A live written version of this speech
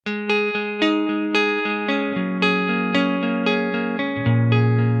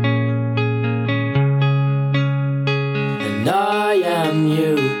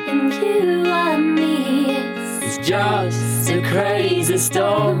a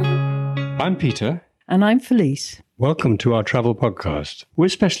storm. I'm Peter. And I'm Felice. Welcome to our travel podcast. We're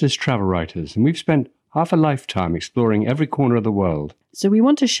specialist travel writers, and we've spent half a lifetime exploring every corner of the world. So we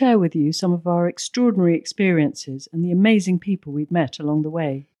want to share with you some of our extraordinary experiences and the amazing people we've met along the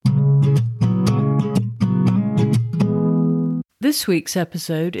way. This week's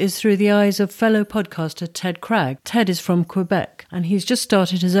episode is through the eyes of fellow podcaster Ted Cragg. Ted is from Quebec, and he's just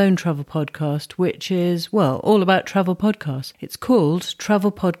started his own travel podcast, which is, well, all about travel podcasts. It's called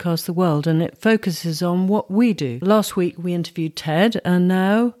Travel Podcast the World, and it focuses on what we do. Last week we interviewed Ted, and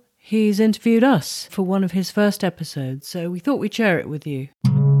now he's interviewed us for one of his first episodes, so we thought we'd share it with you.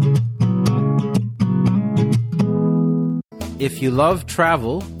 If you love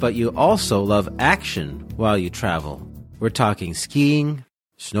travel, but you also love action while you travel, we're talking skiing,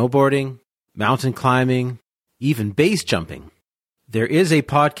 snowboarding, mountain climbing, even base jumping. There is a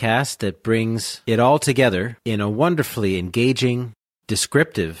podcast that brings it all together in a wonderfully engaging,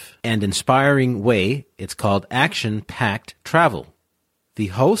 descriptive, and inspiring way. It's called Action Packed Travel. The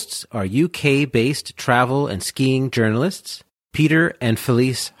hosts are UK-based travel and skiing journalists, Peter and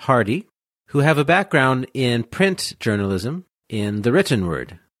Felice Hardy, who have a background in print journalism in the written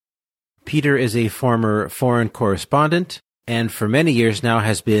word. Peter is a former foreign correspondent and for many years now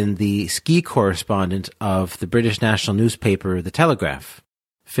has been the ski correspondent of the British national newspaper, The Telegraph.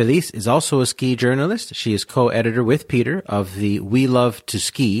 Felice is also a ski journalist. She is co-editor with Peter of the We Love to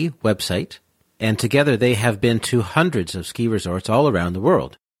Ski website, and together they have been to hundreds of ski resorts all around the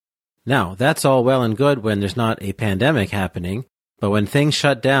world. Now, that's all well and good when there's not a pandemic happening, but when things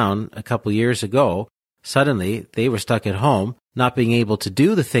shut down a couple years ago, suddenly they were stuck at home, not being able to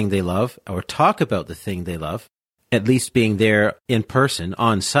do the thing they love or talk about the thing they love, at least being there in person,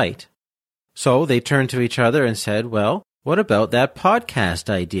 on site. So they turned to each other and said, well, what about that podcast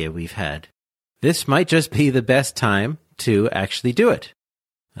idea we've had? This might just be the best time to actually do it.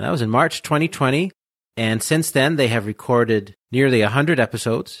 And that was in March 2020, and since then they have recorded nearly 100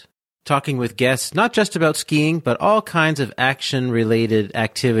 episodes, talking with guests not just about skiing, but all kinds of action-related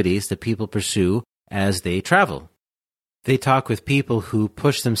activities that people pursue as they travel. They talk with people who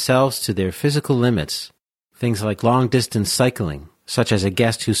push themselves to their physical limits, things like long-distance cycling, such as a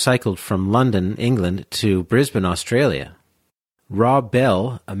guest who cycled from London, England, to Brisbane, Australia. Rob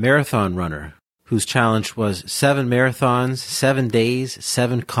Bell, a marathon runner, whose challenge was 7 marathons, 7 days,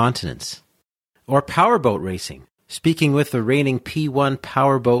 7 continents. Or powerboat racing, speaking with the reigning P1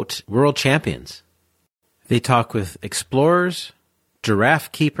 powerboat world champions. They talk with explorers,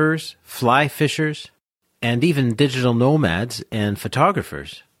 giraffe keepers, fly fishers, and even digital nomads and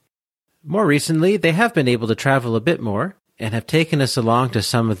photographers. More recently, they have been able to travel a bit more and have taken us along to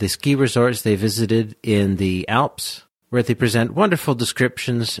some of the ski resorts they visited in the Alps, where they present wonderful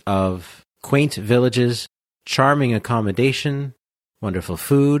descriptions of quaint villages, charming accommodation, wonderful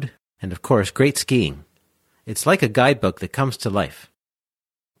food, and of course, great skiing. It's like a guidebook that comes to life.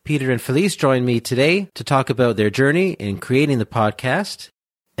 Peter and Felice join me today to talk about their journey in creating the podcast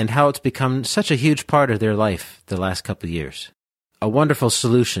and how it's become such a huge part of their life the last couple of years. A wonderful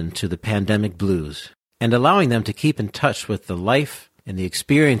solution to the pandemic blues, and allowing them to keep in touch with the life and the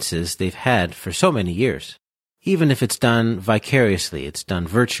experiences they've had for so many years. Even if it's done vicariously, it's done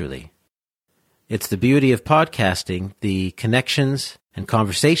virtually. It's the beauty of podcasting, the connections and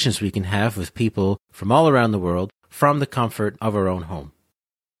conversations we can have with people from all around the world from the comfort of our own home.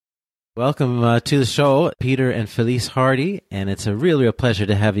 Welcome to the show, Peter and Felice Hardy, and it's a real pleasure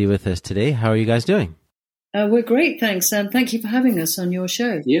to have you with us today. How are you guys doing? We're great, thanks, and thank you for having us on your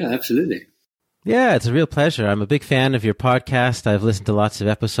show. Yeah, absolutely. Yeah, it's a real pleasure. I'm a big fan of your podcast. I've listened to lots of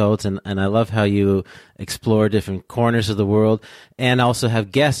episodes, and I love how you explore different corners of the world and also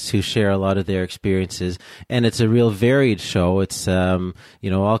have guests who share a lot of their experiences. And it's a real varied show. It's,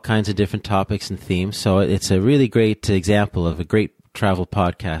 all kinds of different topics and themes. So it's a really great example of a great travel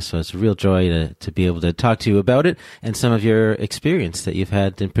podcast. So it's a real joy to be able to talk to you about it and some of your experience that you've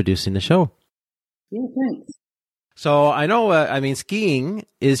had in producing the show. Yeah, thanks. So I know, skiing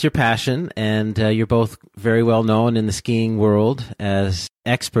is your passion, and you're both very well known in the skiing world as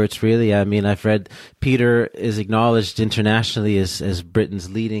experts, really. I mean, I've read Peter is acknowledged internationally as Britain's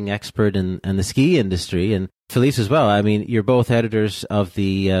leading expert in the ski industry, and Felice as well. I mean, you're both editors of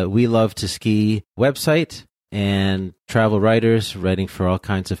the We Love to Ski website and travel writers, writing for all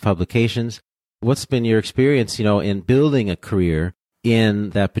kinds of publications. What's been your experience, in building a career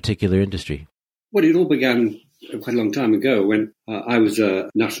in that particular industry? Well, it all began quite a long time ago when I was a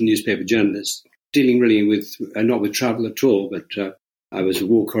national newspaper journalist, dealing really with, not with travel at all, but I was a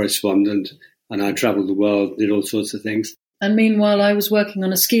war correspondent and I traveled the world, did all sorts of things. And meanwhile, I was working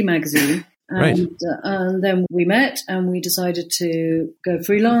on a ski magazine And then we met and we decided to go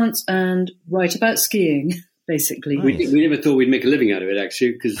freelance and write about skiing, basically. Nice. We never thought we'd make a living out of it,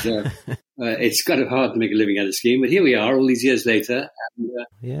 actually, because it's kind of hard to make a living out of skiing. But here we are all these years later.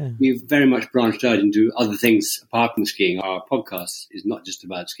 And, we've very much branched out into other things apart from skiing. Our podcast is not just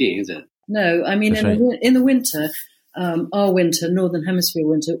about skiing, is it? No, I mean, in the winter, our winter, Northern Hemisphere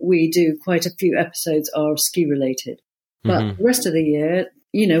winter, we do quite a few episodes are ski related. But the rest of the year,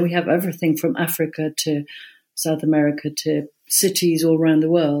 you know, we have everything from Africa to South America to cities all around the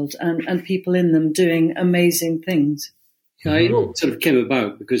world and people in them doing amazing things. It all sort of came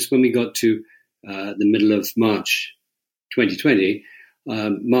about because when we got to the middle of March 2020,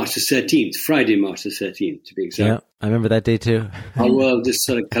 March the 13th, Friday, March the 13th, to be exact. Yeah, I remember that day too. Our world just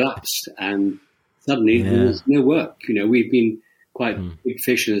sort of collapsed and suddenly there was no work. You know, we've been quite big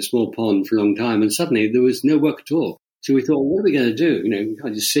fish in a small pond for a long time and suddenly there was no work at all. So we thought, what are we going to do? You know, we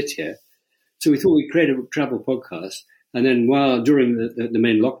can't just sit here. So we thought we'd create a travel podcast. And then during the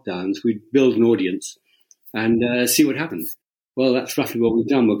main lockdowns, we'd build an audience and see what happened. Well, that's roughly what we've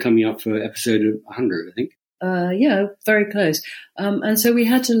done. We're coming up for episode 100, I think. Yeah, very close. And so we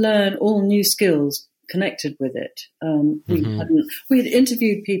had to learn all new skills connected with it. We had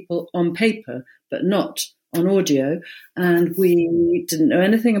interviewed people on paper, but not on audio. And we didn't know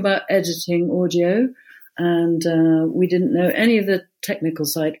anything about editing audio. And we didn't know any of the technical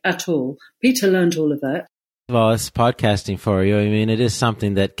side at all. Peter learned all of that. Well, it's podcasting for you. I mean, it is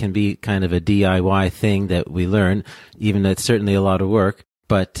something that can be kind of a DIY thing that we learn, even though it's certainly a lot of work.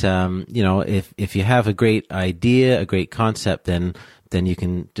 But, you know, if you have a great idea, a great concept, then you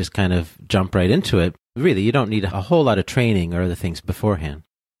can just kind of jump right into it. Really, you don't need a whole lot of training or other things beforehand.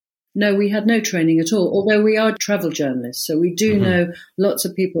 No, we had no training at all, although we are travel journalists. So we do know lots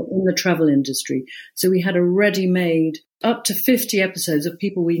of people in the travel industry. So we had a ready-made up to 50 episodes of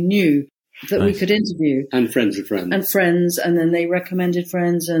people we knew that we could interview. And friends of friends. And friends, and then they recommended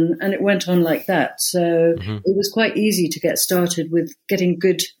friends, and it went on like that. So it was quite easy to get started with getting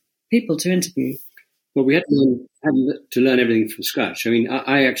good people to interview. Well, we had to learn everything from scratch. I mean,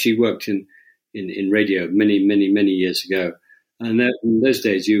 I actually worked in radio many years ago. And in those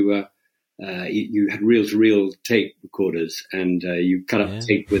days, you had reel-to-reel tape recorders, and you cut up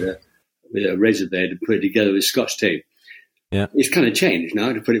tape with a razor blade and put it together with Scotch tape. Yeah, it's kind of changed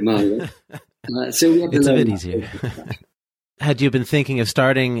now, to put it mildly. So we had to it's learn a bit easier. Had you been thinking of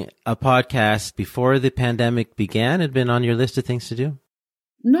starting a podcast before the pandemic began? Had been on your list of things to do?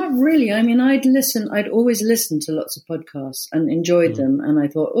 Not really. I mean, I'd always listened to lots of podcasts and enjoyed them, and I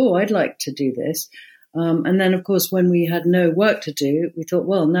thought, I'd like to do this. And then, of course, when we had no work to do, we thought,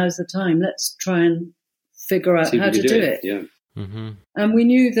 well, now's the time. Let's try and figure out how to do it. Yeah. And we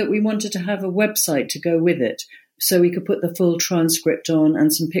knew that we wanted to have a website to go with it, so we could put the full transcript on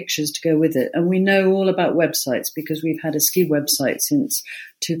and some pictures to go with it. And we know all about websites because we've had a ski website since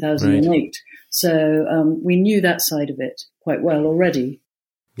 2008. Right. So we knew that side of it quite well already.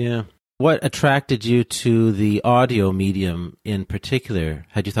 Yeah. What attracted you to the audio medium in particular?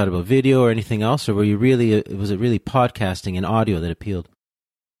 Had you thought about video or anything else, or was it really podcasting and audio that appealed?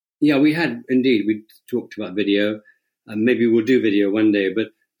 Yeah, we had indeed. We talked about video, and maybe we'll do video one day, but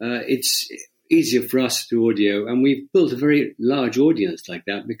it's easier for us to do audio, and we've built a very large audience like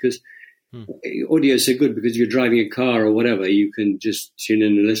that because audio is so good because you're driving a car or whatever, you can just tune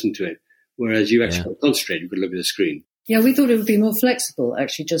in and listen to it, whereas you actually concentrate, you could look at the screen. Yeah, we thought it would be more flexible,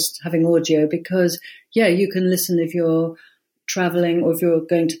 actually, just having audio because, you can listen if you're traveling or if you're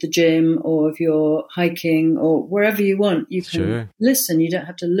going to the gym or if you're hiking or wherever you want. You can listen. You don't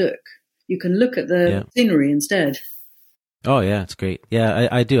have to look. You can look at the scenery instead. Oh, yeah, it's great. Yeah,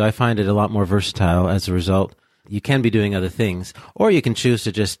 I do. I find it a lot more versatile as a result. You can be doing other things, or you can choose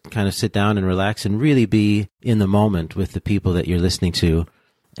to just kind of sit down and relax and really be in the moment with the people that you're listening to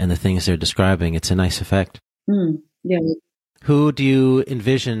and the things they're describing. It's a nice effect. Yeah. Who do you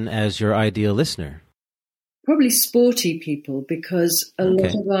envision as your ideal listener? Probably sporty people, because a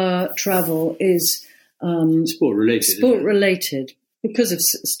lot of our travel is sport related.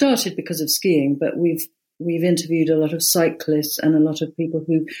 Started because of skiing, but we've interviewed a lot of cyclists and a lot of people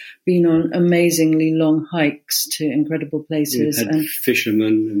who've been on amazingly long hikes to incredible places. We've had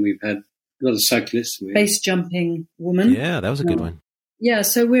fishermen, and we've had a lot of cyclists. Base jumping woman. Yeah, that was a good one. Yeah,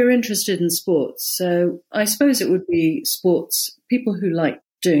 so we're interested in sports. So I suppose it would be sports, people who like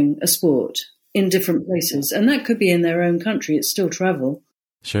doing a sport in different places. And that could be in their own country. It's still travel.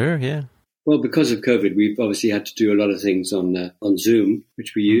 Sure, yeah. Well, because of COVID, we've obviously had to do a lot of things on Zoom,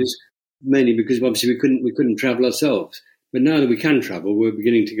 which we use, mainly because obviously we couldn't travel ourselves. But now that we can travel, we're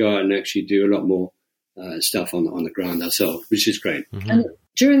beginning to go out and actually do a lot more stuff on the ground ourselves, which is great. And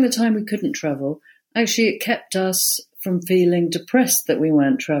during the time we couldn't travel, actually it kept us from feeling depressed that we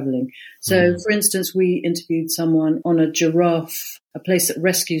weren't traveling. So, for instance, we interviewed someone on a place that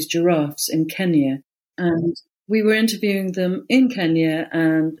rescues giraffes in Kenya. And we were interviewing them in Kenya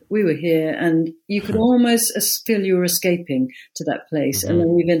and we were here, and you could almost feel you were escaping to that place. And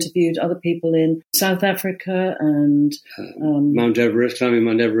then we've interviewed other people in South Africa and Mount Everest, climbing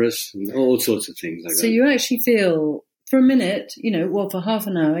Mount Everest, and all sorts of things like that. So you actually feel for a minute, for half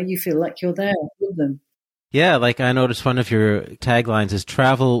an hour, you feel like you're there with them. Yeah, like I noticed one of your taglines is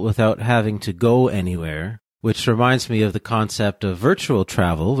travel without having to go anywhere, which reminds me of the concept of virtual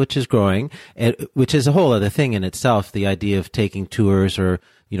travel, which is growing, which is a whole other thing in itself, the idea of taking tours or,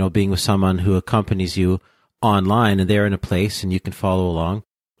 being with someone who accompanies you online and they're in a place and you can follow along.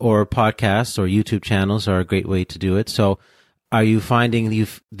 Or podcasts or YouTube channels are a great way to do it. So are you finding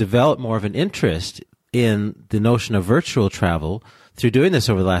you've developed more of an interest in the notion of virtual travel through doing this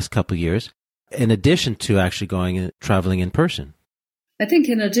over the last couple of years, in addition to actually going and traveling in person? I think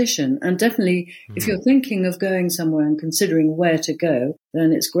in addition, and definitely if you're thinking of going somewhere and considering where to go,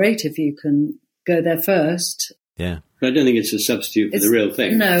 then it's great if you can go there first. Yeah. But I don't think it's a substitute for the real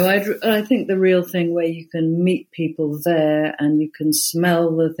thing. No, I think the real thing where you can meet people there and you can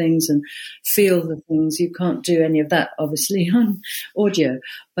smell the things and feel the things. You can't do any of that, obviously, on audio.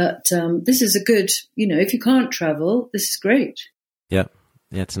 But this is a good, if you can't travel, this is great. Yeah.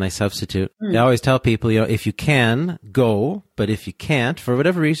 Yeah, it's a nice substitute. I always tell people, if you can, go. But if you can't, for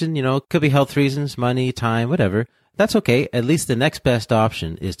whatever reason, it could be health reasons, money, time, whatever. That's okay. At least the next best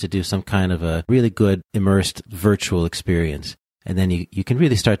option is to do some kind of a really good immersed virtual experience. And then you can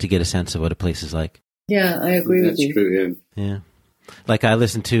really start to get a sense of what a place is like. Yeah, I agree with you. That's true, yeah. Yeah. Like I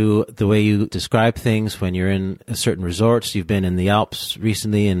listen to the way you describe things when you're in certain resorts. You've been in the Alps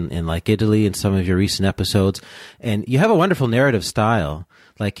recently in like Italy in some of your recent episodes. And you have a wonderful narrative style.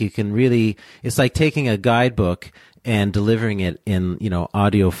 Like you can really, it's like taking a guidebook and delivering it in,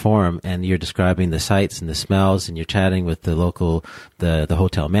 audio form, and you're describing the sights and the smells, and you're chatting with the local, the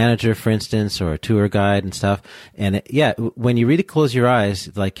hotel manager, for instance, or a tour guide and stuff. And when you really close your eyes,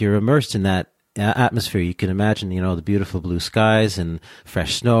 like you're immersed in that atmosphere. You can imagine, the beautiful blue skies and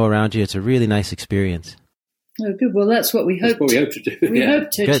fresh snow around you. It's a really nice experience. Oh, good. Well, that's what we hope. That's what we hope to do. We hope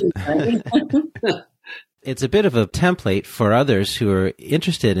to achieve that. It's a bit of a template for others who are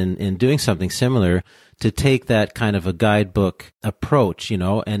interested in doing something similar to take that kind of a guidebook approach,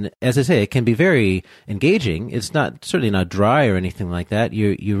 and as I say, it can be very engaging. It's certainly not dry or anything like that.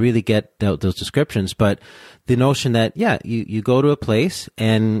 You really get those descriptions, but the notion that, you go to a place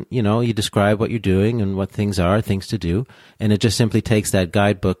and, you describe what you're doing and what things are, things to do, and it just simply takes that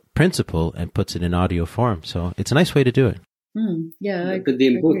guidebook principle and puts it in audio form. So it's a nice way to do it. But the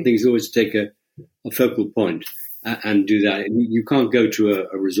important thing is always to take a focal point and do that. You can't go to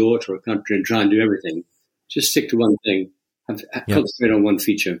a resort or a country and try and do everything. Just stick to one thing. Concentrate on one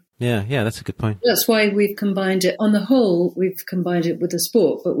feature. Yeah, that's a good point. That's why we've combined it. On the whole, we've combined it with the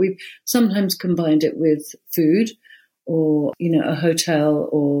sport, but we've sometimes combined it with food or, a hotel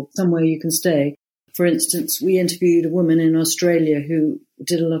or somewhere you can stay. For instance, we interviewed a woman in Australia who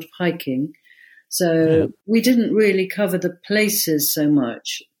did a lot of hiking. So we didn't really cover the places so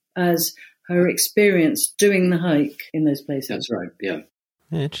much as her experience doing the hike in those places. That's right, yeah.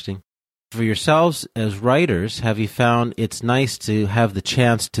 Interesting. For yourselves as writers, have you found it's nice to have the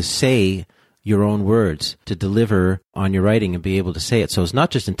chance to say your own words, to deliver on your writing and be able to say it? So it's not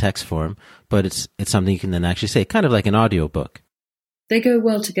just in text form, but it's something you can then actually say, kind of like an audio book. They go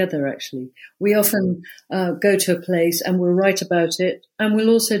well together, actually. We often go to a place and we'll write about it, and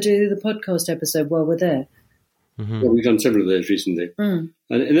we'll also do the podcast episode while we're there. Mm-hmm. Well, we've done several of those recently. And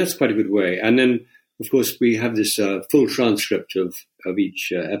that's quite a good way. And then, of course, we have this full transcript of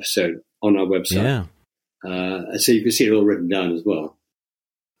each episode on our website. Yeah. So you can see it all written down as well.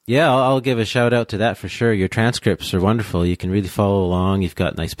 Yeah, I'll give a shout out to that for sure. Your transcripts are wonderful. You can really follow along. You've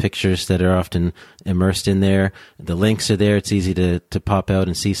got nice pictures that are often immersed in there. The links are there. It's easy to pop out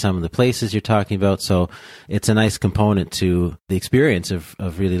and see some of the places you're talking about. So it's a nice component to the experience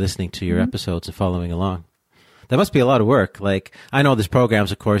of really listening to your episodes and following along. That must be a lot of work. Like, I know there's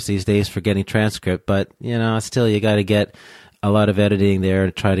programs, of course, these days for getting transcript, but, still you got to get a lot of editing there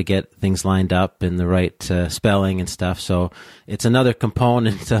to try to get things lined up in the right spelling and stuff. So it's another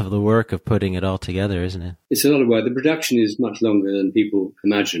component of the work of putting it all together, isn't it? It's a lot of work. The production is much longer than people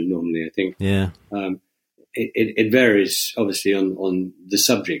imagine normally, I think. Yeah. It varies, obviously, on the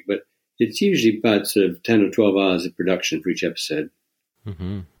subject, but it's usually about sort of 10 or 12 hours of production for each episode.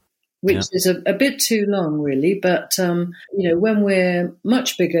 Mm-hmm. which is a bit too long, really. But, when we're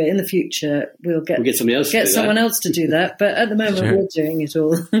much bigger in the future, we'll get someone else to do that. But at the moment, we're doing it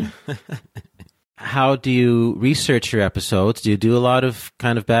all. How do you research your episodes? Do you do a lot of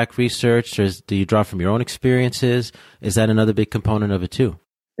kind of back research, or do you draw from your own experiences? Is that another big component of it too?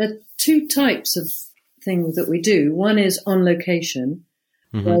 There are two types of things that we do. One is on location,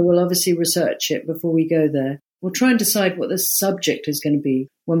 where we'll obviously research it before we go there. We'll try and decide what the subject is going to be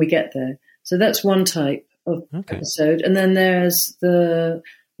when we get there. So that's one type of episode. And then there's the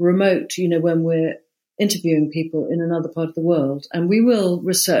remote, when we're interviewing people in another part of the world. And we will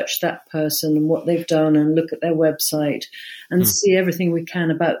research that person and what they've done and look at their website and see everything we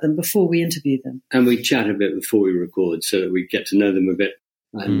can about them before we interview them. And we chat a bit before we record so that we get to know them a bit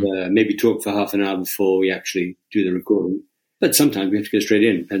and maybe talk for half an hour before we actually do the recording. But sometimes we have to go straight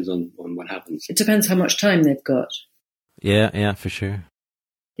in. It depends on what happens. It depends how much time they've got. Yeah, for sure.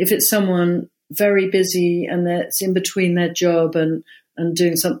 If it's someone very busy and that's in between their job and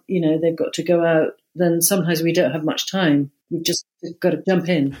doing some, they've got to go out, then sometimes we don't have much time. We've just got to jump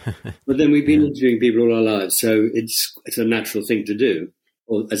in. But then we've been interviewing people all our lives, so it's a natural thing to do.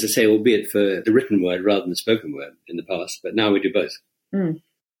 Or, as I say, albeit for the written word rather than the spoken word in the past. But now we do both. Mm.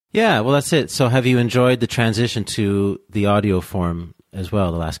 Yeah, well, that's it. So have you enjoyed the transition to the audio form as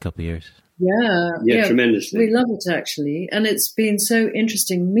well the last couple of years? Yeah, tremendously. We love it, actually. And it's been so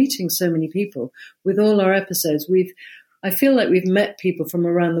interesting meeting so many people with all our episodes. I feel like we've met people from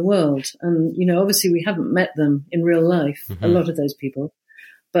around the world. And, obviously we haven't met them in real life, a lot of those people.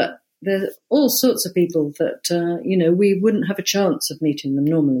 But there's all sorts of people that, we wouldn't have a chance of meeting them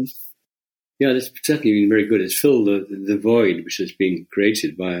normally. Yeah, that's certainly been very good. It's filled the void which has been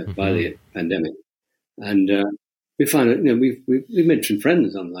created by the pandemic. And we find that, we've made some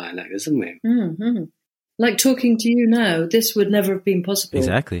friends online like this, haven't we? Mm-hmm. Like talking to you now, this would never have been possible.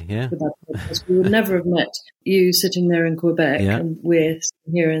 Exactly, yeah. Without podcast. We would never have met you sitting there in Quebec and we're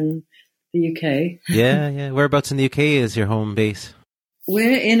here in the UK. Yeah. Whereabouts in the UK is your home base?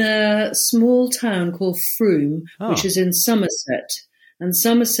 We're in a small town called Frome, which is in Somerset. And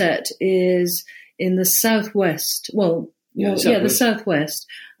Somerset is in the southwest. The southwest.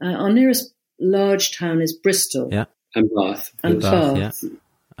 Our nearest large town is Bristol. Yeah. And Bath. Yeah.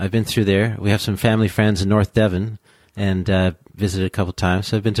 I've been through there. We have some family friends in North Devon and visited a couple times.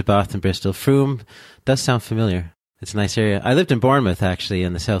 So I've been to Bath and Bristol. Frome does sound familiar. It's a nice area. I lived in Bournemouth, actually,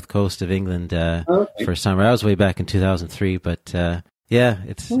 on the south coast of England for a summer. I was way back in 2003, but it'd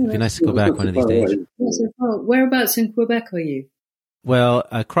be nice to go back one of these days. Whereabouts in Quebec are you? Well,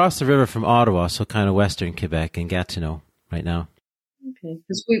 across the river from Ottawa, so kind of western Quebec and Gatineau right now. Okay,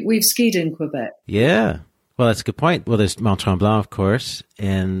 because we've skied in Quebec. Yeah. Well, that's a good point. Well, there's Mont Tremblant, of course.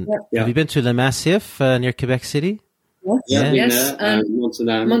 And have you been to Le Massif near Quebec City? Yes.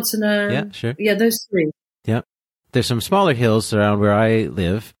 Montanam. Yeah, sure. Yeah, those three. Yeah. There's some smaller hills around where I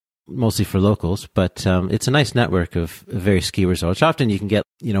live, mostly for locals, but it's a nice network of various ski resorts. Often you can get,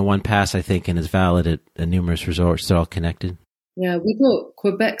 one pass, I think, and is valid at numerous resorts. They're all connected. Yeah, we thought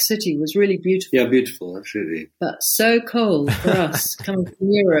Quebec City was really beautiful. Yeah, beautiful, absolutely. But so cold for us coming from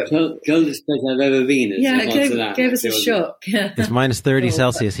Europe. Coldest place I've ever been. It gave us a shock. Yeah. It's minus 30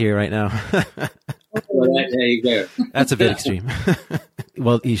 Celsius here right now. Well, there you go. That's a bit extreme.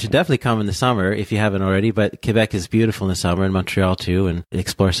 Well, you should definitely come in the summer if you haven't already, but Quebec is beautiful in the summer, and Montreal too, and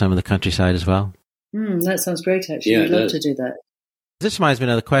explore some of the countryside as well. That sounds great, actually. Yeah, I'd love to do that. This reminds me of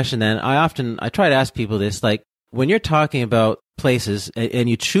another question then. I try to ask people this, like, when you're talking about places and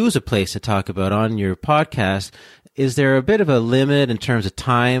you choose a place to talk about on your podcast, is there a bit of a limit in terms of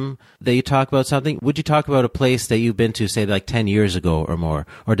time that you talk about something? Would you talk about a place that you've been to, say, like 10 years ago or more?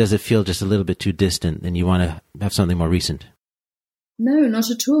 Or does it feel just a little bit too distant and you want to have something more recent? No, not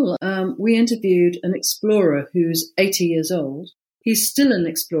at all. We interviewed an explorer who's 80 years old. He's still an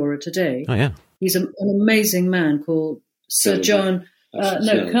explorer today. Oh, yeah. He's an amazing man called Colonel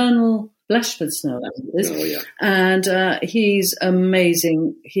Blashford Snow. And he's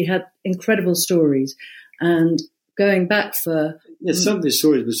amazing. He had incredible stories. And going back for... some of his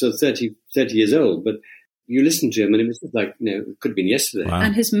stories were sort of 30 years old, but you listen to him and it was like, it could have been yesterday. Wow.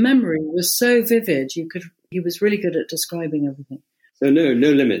 And his memory was so vivid. He was really good at describing everything. So no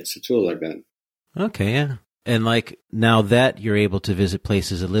limits at all like that. Okay, yeah. And like now that you're able to visit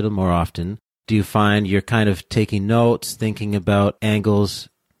places a little more often, do you find you're kind of taking notes, thinking about angles?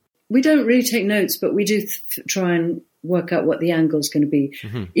 We don't really take notes, but we do try and work out what the angle's going to be,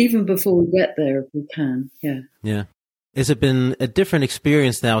 even before we get there if we can. Yeah. Yeah. Has it been a different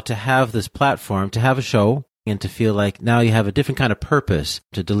experience now to have this platform, to have a show, and to feel like now you have a different kind of purpose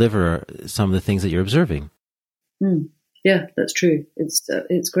to deliver some of the things that you're observing? Yeah, that's true.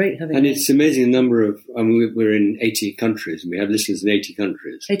 It's great having. And it's amazing the number of. I mean, we're in 80 countries, and we have listeners in 80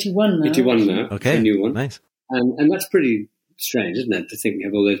 countries. 81 now. 81 now. Okay, a new one. Nice. And that's pretty strange, isn't it? To think we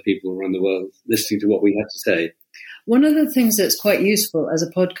have all those people around the world listening to what we have to say. One of the things that's quite useful as a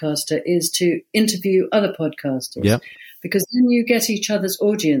podcaster is to interview other podcasters. Yep. Because then you get each other's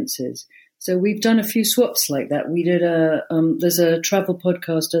audiences. So we've done a few swaps like that. We did there's a travel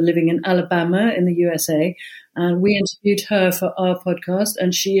podcaster living in Alabama in the USA, and we interviewed her for our podcast,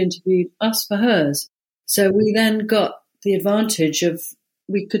 and she interviewed us for hers. So we then got the advantage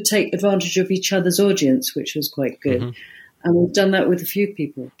we could take advantage of each other's audience, which was quite good. Mm-hmm. And we've done that with a few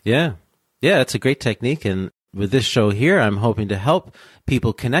people. Yeah. Yeah, it's a great technique. And with this show here, I'm hoping to help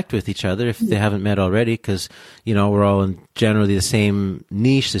people connect with each other if they haven't met already, because, we're all in generally the same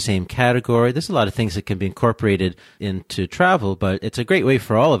niche, the same category. There's a lot of things that can be incorporated into travel, but it's a great way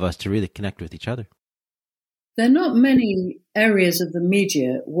for all of us to really connect with each other. There are not many areas of the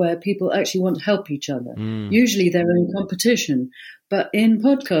media where people actually want to help each other. Usually they're in competition. But in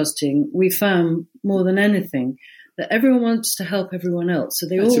podcasting, we found more than anything that everyone wants to help everyone else. So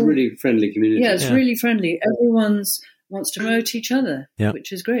it's a really friendly community. Yeah, it's really friendly. Everyone wants to promote each other,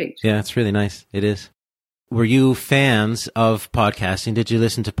 which is great. Yeah, it's really nice. It is. Were you fans of podcasting? Did you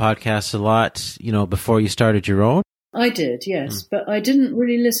listen to podcasts a lot, before you started your own? I did, yes, but I didn't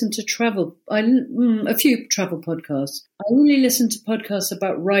really listen to travel. A few travel podcasts. I only listened to podcasts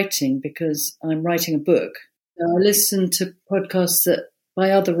about writing because I'm writing a book. So I listened to podcasts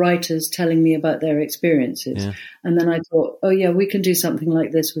by other writers telling me about their experiences. Yeah. And then I thought, we can do something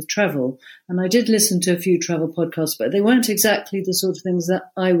like this with travel. And I did listen to a few travel podcasts, but they weren't exactly the sort of things that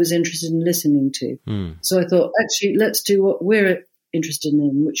I was interested in listening to. So I thought, actually, let's do what we're interested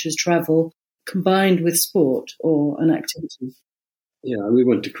in, which is travel combined with sport or an activity. Yeah, we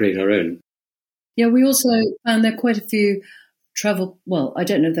want to create our own. Yeah, we also found there are quite a few travel, I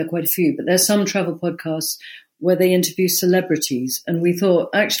don't know if there are quite a few, but there's some travel podcasts where they interview celebrities. And we thought,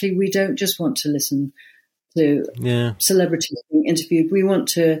 actually, we don't just want to listen to celebrities being interviewed. We want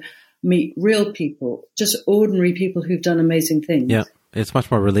to meet real people, just ordinary people who've done amazing things. Yeah, it's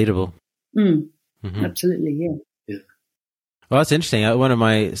much more relatable. Absolutely, yeah. Well, that's interesting. One of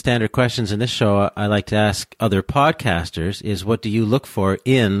my standard questions in this show I like to ask other podcasters is, what do you look for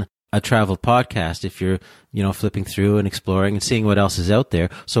in a travel podcast if you're, flipping through and exploring and seeing what else is out there?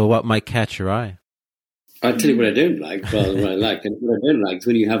 So what might catch your eye? I'll tell you what I don't like, rather than what I like. And what I don't like is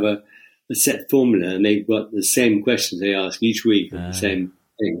when you have a set formula and they've got the same questions they ask each week, the same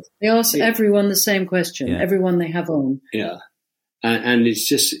things. They ask everyone the same question, everyone they have on. Yeah. And it's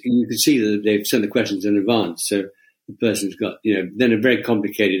just, you can see that they've sent the questions in advance. So the person's got, then a very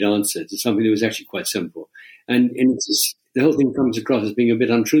complicated answer to something that was actually quite simple. And it's just, the whole thing comes across as being a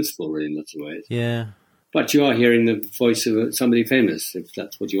bit untruthful, really, in lots of ways. Yeah. But you are hearing the voice of somebody famous, if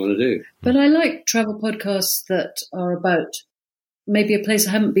that's what you want to do. But I like travel podcasts that are about maybe a place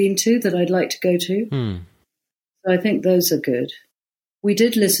I haven't been to that I'd like to go to. So I think those are good. We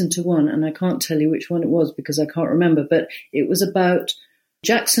did listen to one, and I can't tell you which one it was because I can't remember, but it was about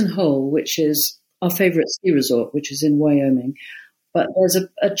Jackson Hole, which is our favorite ski resort, which is in Wyoming. But there's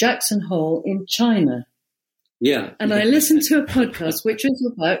a Jackson Hole in China. Yeah. And I listened to a podcast which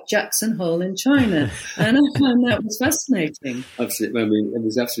was about Jackson Hole in China, and I found that was fascinating. Absolutely. I mean, it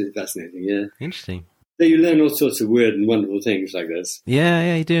was absolutely fascinating, yeah. Interesting. So you learn all sorts of weird and wonderful things like this.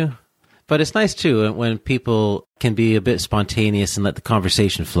 Yeah, you do. But it's nice, too, when people can be a bit spontaneous and let the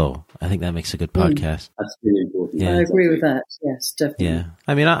conversation flow. I think that makes a good podcast. That's really important. Yeah. I agree with that. Yes, definitely. Yeah.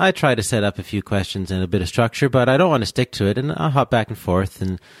 I mean, I try to set up a few questions and a bit of structure, but I don't want to stick to it. And I'll hop back and forth.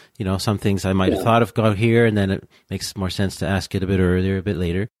 And, some things I might have thought of go here, and then it makes more sense to ask it a bit earlier, a bit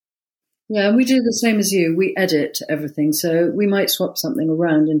later. Yeah, and we do the same as you. We edit everything. So we might swap something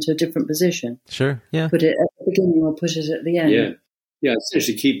around into a different position. Sure, yeah. Put it at the beginning or put it at the end. Yeah. Yeah,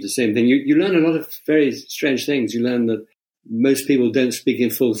 essentially keep the same thing. You learn a lot of very strange things. You learn that most people don't speak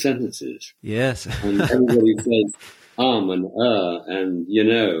in full sentences. Yes. And everybody says and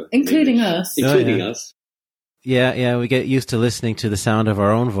including us. Including us. Yeah, we get used to listening to the sound of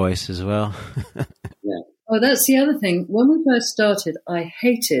our own voice as well. Yeah. Oh, that's the other thing. When we first started, I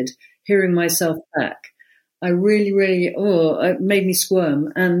hated hearing myself back. I really, really, it made me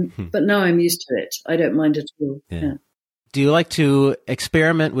squirm. But now I'm used to it. I don't mind at all. Yeah. Do you like to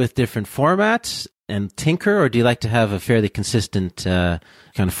experiment with different formats and tinker, or do you like to have a fairly consistent kind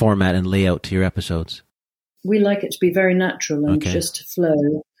of format and layout to your episodes? We like it to be very natural and just to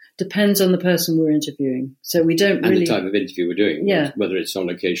flow. Depends on the person we're interviewing. So we don't really... And the type of interview we're doing, whether it's on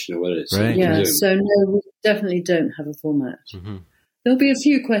location or whether it's right. Yeah, Zoom. So no, we definitely don't have a format. Mm-hmm. There'll be a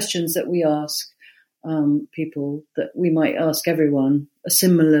few questions that we ask, people that we might ask everyone a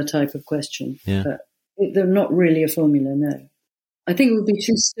similar type of question. Yeah. But they're not really a formula, no. I think it would be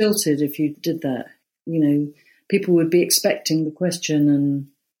too stilted if you did that. People would be expecting the question. And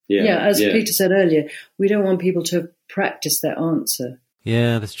as Peter said earlier, we don't want people to practice their answer.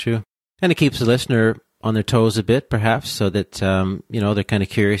 Yeah, that's true. And it keeps the listener on their toes a bit, perhaps, so that, they're kind of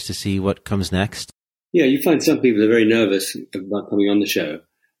curious to see what comes next. Yeah, you find some people are very nervous about coming on the show,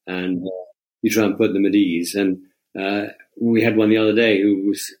 and you try and put them at ease. And we had one the other day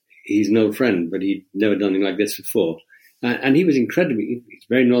he's an old friend, but he'd never done anything like this before. And he was he's a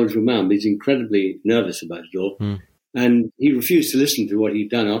very knowledgeable man, but he's incredibly nervous about it all. Mm. And he refused to listen to what he'd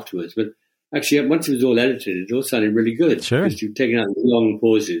done afterwards. But actually, once it was all edited, it all sounded really good. Sure. Because you'd taken out long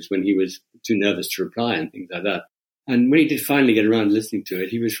pauses when he was too nervous to reply and things like that. And when he did finally get around to listening to it,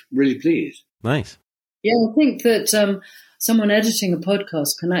 he was really pleased. Nice. Yeah, I think that someone editing a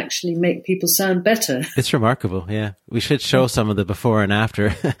podcast can actually make people sound better. It's remarkable, yeah. We should show some of the before and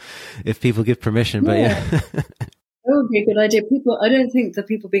after if people give permission, but yeah. That would be a good idea. I don't think the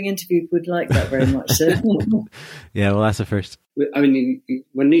people being interviewed would like that very much. So. Yeah, well, that's the first. I mean,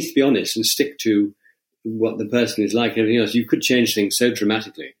 one needs to be honest and stick to what the person is like and everything else. You could change things so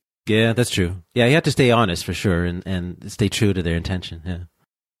dramatically. Yeah, that's true. Yeah, you have to stay honest for sure and stay true to their intention, yeah.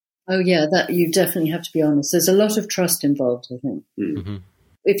 Oh, yeah, that you definitely have to be honest. There's a lot of trust involved, I think. Mm-hmm.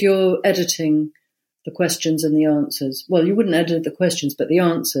 If you're editing the questions and the answers, well, you wouldn't edit the questions, but the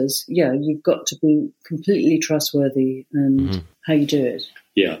answers, yeah, you've got to be completely trustworthy and how you do it.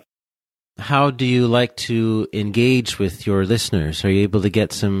 Yeah. How do you like to engage with your listeners? Are you able to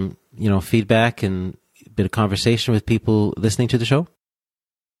get some, feedback and a bit of conversation with people listening to the show?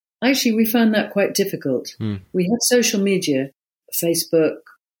 Actually, we found that quite difficult. We have social media, Facebook,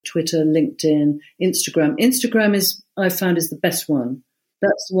 Twitter, LinkedIn, Instagram. Instagram I've found is the best one.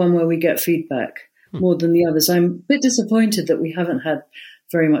 That's the one where we get feedback more than the others. I'm a bit disappointed that we haven't had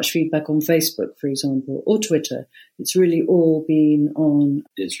very much feedback on Facebook, for example, or Twitter. It's really all been on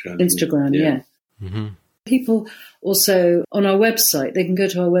Instagram, yeah. Mm-hmm. People also on our website, they can go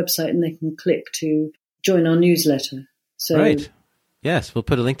to our website and they can click to join our newsletter. So, right. Yes, we'll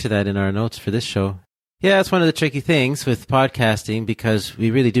put a link to that in our notes for this show. Yeah, it's one of the tricky things with podcasting because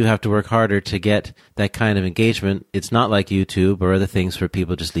we really do have to work harder to get that kind of engagement. It's not like YouTube or other things where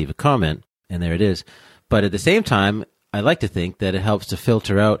people just leave a comment and there it is. But at the same time, I like to think that it helps to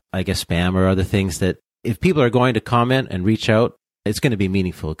filter out, I guess, spam or other things that if people are going to comment and reach out, it's going to be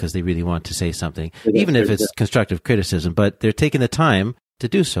meaningful because they really want to say something, even if it's constructive criticism, but they're taking the time to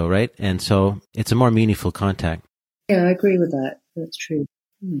do so, right? And so it's a more meaningful contact. Yeah, I agree with that. That's true.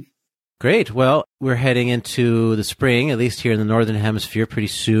 Great. Well, we're heading into the spring, at least here in the Northern Hemisphere, pretty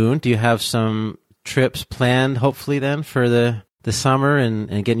soon. Do you have some trips planned, hopefully, then, for the summer and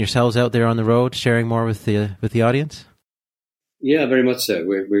getting yourselves out there on the road, sharing more with the audience? Yeah, very much so.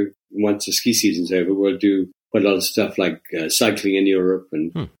 We're once the ski season's over, we'll do quite a lot of stuff like cycling in Europe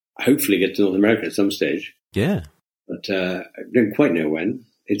and hopefully get to North America at some stage. Yeah. But I don't quite know when.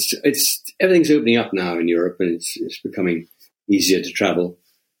 It's everything's opening up now in Europe and it's becoming easier to travel.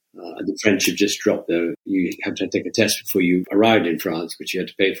 The French have just dropped you had to take a test before you arrived in France, which you had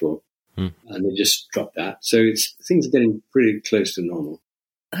to pay for. And they just dropped that. So things are getting pretty close to normal.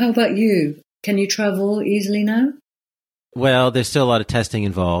 How about you? Can you travel easily now? Well, there's still a lot of testing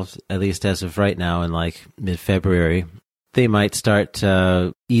involved, at least as of right now in like mid-February. They might start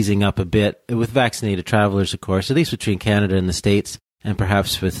easing up a bit with vaccinated travelers, of course, at least between Canada and the States and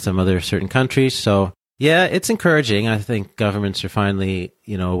perhaps with some other certain countries. So yeah, it's encouraging. I think governments are finally,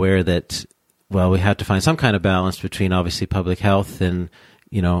 aware that, well, we have to find some kind of balance between obviously public health and,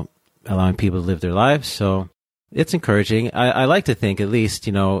 allowing people to live their lives. So it's encouraging. I like to think, at least,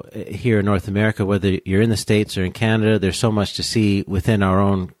 here in North America, whether you're in the States or in Canada, there's so much to see within our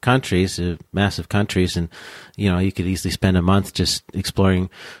own countries, massive countries. And, you could easily spend a month just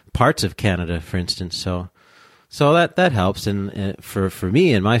exploring parts of Canada, for instance. So that helps. And for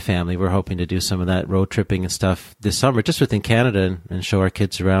me and my family, we're hoping to do some of that road tripping and stuff this summer, just within Canada and show our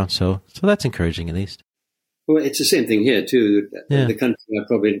kids around. So that's encouraging, at least. Well, it's the same thing here, too. Yeah. The country I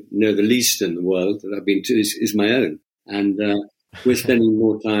probably know the least in the world that I've been to is my own. And we're spending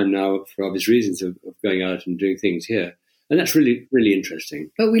more time now, for obvious reasons, of going out and doing things here. And that's really, really interesting.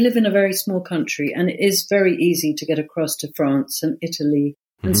 But we live in a very small country, and it is very easy to get across to France and Italy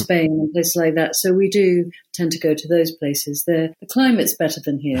and Spain and places like that. So we do tend to go to those places. The climate's better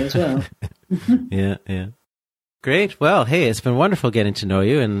than here as well. Yeah. Great. Well, hey, it's been wonderful getting to know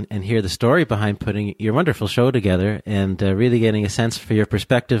you and hear the story behind putting your wonderful show together and really getting a sense for your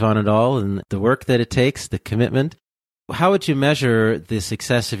perspective on it all and the work that it takes, the commitment. how would you measure the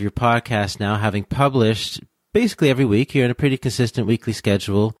success of your podcast now, having published basically every week? You're in a pretty consistent weekly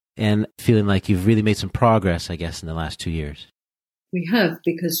schedule and feeling like you've really made some progress, I guess, in the last 2 years. We have,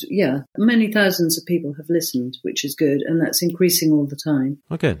 because, many thousands of people have listened, which is good, and that's increasing all the time.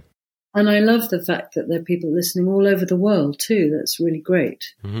 Oh, good. And I love the fact that there are people listening all over the world, too. That's really great.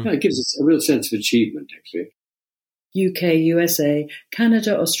 Mm-hmm. Yeah, it gives us a real sense of achievement, actually. UK, USA,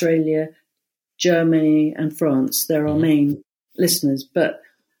 Canada, Australia, Germany and France, they're our main listeners, but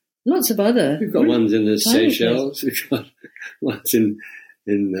lots of other... We've got ones in the Seychelles, we've got ones in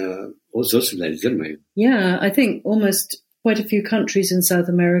all sorts of places, haven't we? Yeah, I think almost quite a few countries in South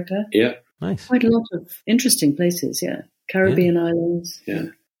America. Yeah. Nice. Quite a lot of interesting places, Caribbean islands. Yeah.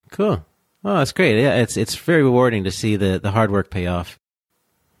 Cool. Oh, that's great. Yeah, it's very rewarding to see the hard work pay off.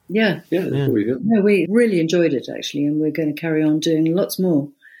 Yeah. Yeah, that's what we do. No, we really enjoyed it, actually, and we're going to carry on doing lots more.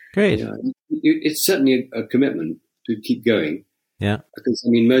 Great. Yeah. It's certainly a commitment to keep going. Yeah. Because,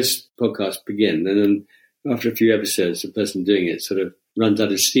 most podcasts begin, and then after a few episodes, the person doing it sort of runs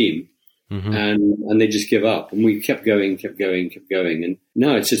out of steam, and they just give up. And we kept going. And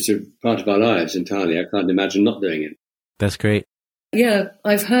now it's just a part of our lives entirely. I can't imagine not doing it. That's great. Yeah,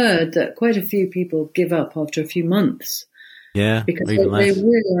 I've heard that quite a few people give up after a few months. Yeah. Because they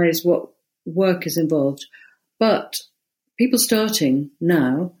realise what work is involved. But people starting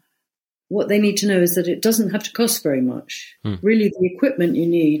now, what they need to know is that it doesn't have to cost very much. Really, the equipment you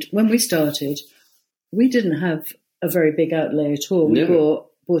need, when we started, we didn't have a very big outlay at all. No. We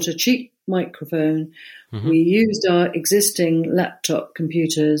bought a cheap microphone. We used our existing laptop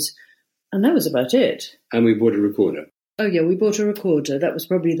computers, and that was about it. And we bought a recorder. Oh, yeah, we bought a recorder. That was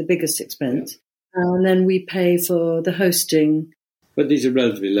probably the biggest expense. And then we pay for the hosting. But these are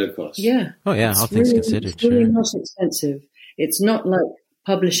relatively low cost. Yeah. Oh, yeah, all things considered. It's really sure. not expensive. It's not like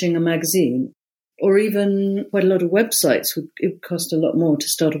publishing a magazine, or even quite a lot of websites. It would cost a lot more to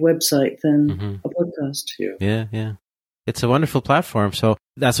start a website than a podcast. Yeah. It's a wonderful platform. So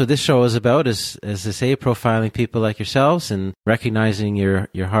that's what this show is about, is I say, profiling people like yourselves and recognizing your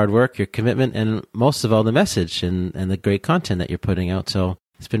hard work, your commitment, and most of all, the message and the great content that you're putting out. So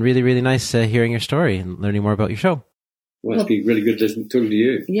it's been really, really nice hearing your story and learning more about your show. Well, it's been really good talking to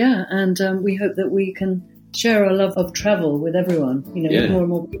you. Yeah, and we hope that we can share our love of travel with everyone, with more and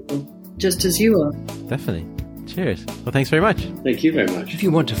more people, just as you are. Definitely. Cheers. Well, thanks very much. Thank you very much. If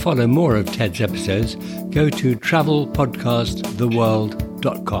you want to follow more of Ted's episodes, go to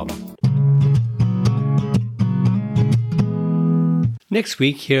travelpodcasttheworld.com. Next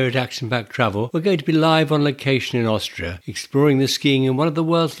week, here at Action Pack Travel, we're going to be live on location in Austria, exploring the skiing in one of the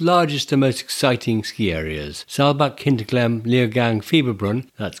world's largest and most exciting ski areas, Saalbach, Hinterklemm, Leogang, Fieberbrunn.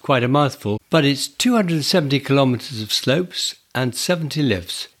 That's quite a mouthful, but it's 270 kilometres of slopes and 70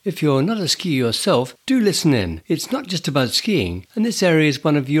 lifts. If you're not a skier yourself, do listen in. It's not just about skiing, and this area is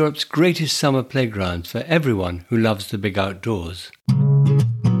one of Europe's greatest summer playgrounds for everyone who loves the big outdoors.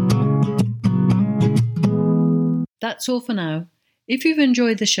 That's all for now. If you've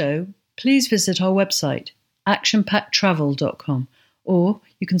enjoyed the show, please visit our website, actionpacktravel.com, or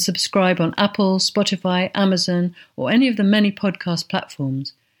you can subscribe on Apple, Spotify, Amazon, or any of the many podcast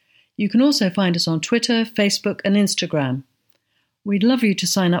platforms. You can also find us on Twitter, Facebook, and Instagram. We'd love you to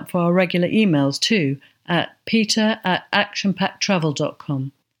sign up for our regular emails too at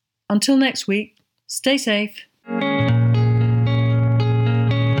peter@actionpacktravel.com. Until next week, stay safe.